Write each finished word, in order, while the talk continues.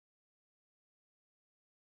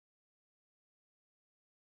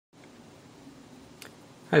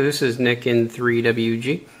Hi, this is Nick in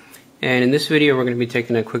 3WG, and in this video we're going to be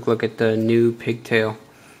taking a quick look at the new Pigtail.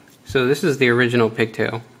 So this is the original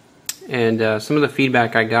Pigtail, and some of the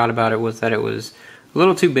feedback I got about it was that it was a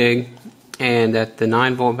little too big, and that the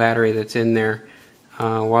 9-volt battery that's in there,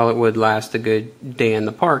 while it would last a good day in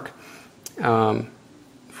the park,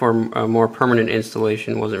 for a more permanent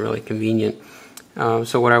installation wasn't really convenient.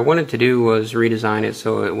 So what I wanted to do was redesign it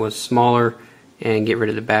so it was smaller and get rid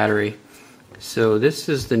of the battery. So this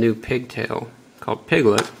is the new Pigtail called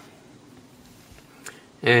Piglet,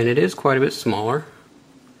 and it is quite a bit smaller.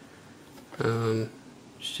 It's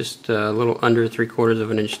just a little under 3/4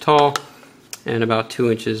 of an inch tall and about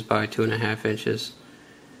 2 inches by 2.5 inches.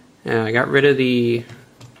 And I got rid of the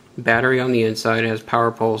battery on the inside. It has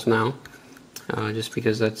PowerPoles now, just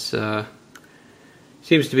because that's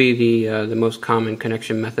seems to be the most common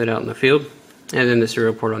connection method out in the field. And then the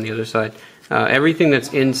serial port on the other side. Everything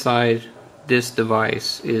that's inside this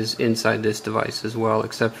device is inside this device as well,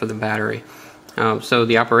 except for the battery. So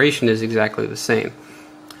the operation is exactly the same.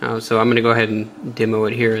 So I'm going to go ahead and demo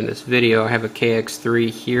it here in this video. I have a KX3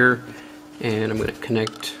 here, and I'm going to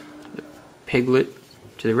connect the Piglet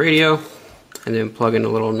to the radio, and then plug in a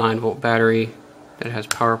little 9-volt battery that has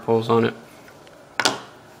PowerPoles on it.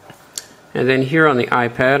 And then here on the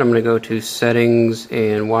iPad, I'm going to go to Settings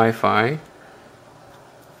and Wi-Fi,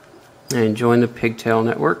 and join the Pigtail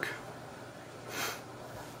network.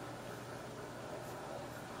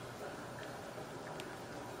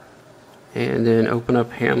 And then open up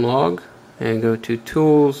Hamlog and go to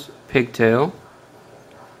Tools, Pigtail.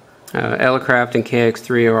 Elecraft and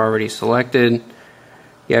KX3 are already selected.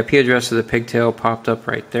 The IP address of the Pigtail popped up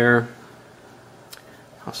right there.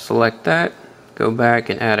 I'll select that, go back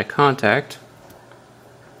and add a contact.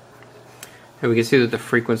 And we can see that the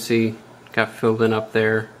frequency got filled in up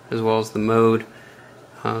there, as well as the mode.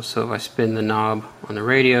 So if I spin the knob on the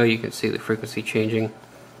radio, you can see the frequency changing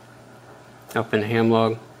up in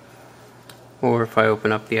Hamlog. Or if I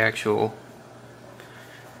open up the actual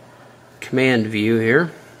command view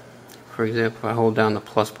here, for example, if I hold down the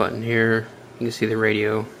plus button here, you can see the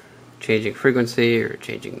radio changing frequency or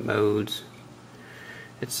changing modes,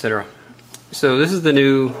 etc. So this is the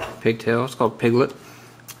new Pigtail. It's called Piglet,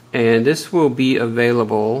 and this will be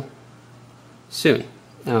available soon.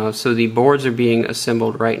 So the boards are being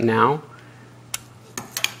assembled right now,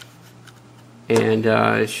 and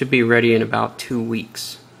it should be ready in about 2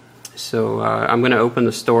 weeks. So I'm going to open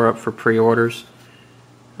the store up for pre-orders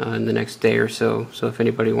in the next day or so. So if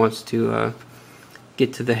anybody wants to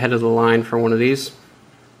get to the head of the line for one of these,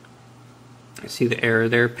 I see the error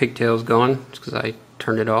there. Pigtail's gone. It's because I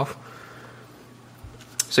turned it off.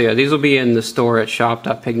 So yeah, these will be in the store at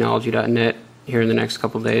shop.pignology.net here in the next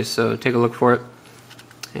couple days. So take a look for it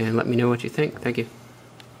and let me know what you think. Thank you.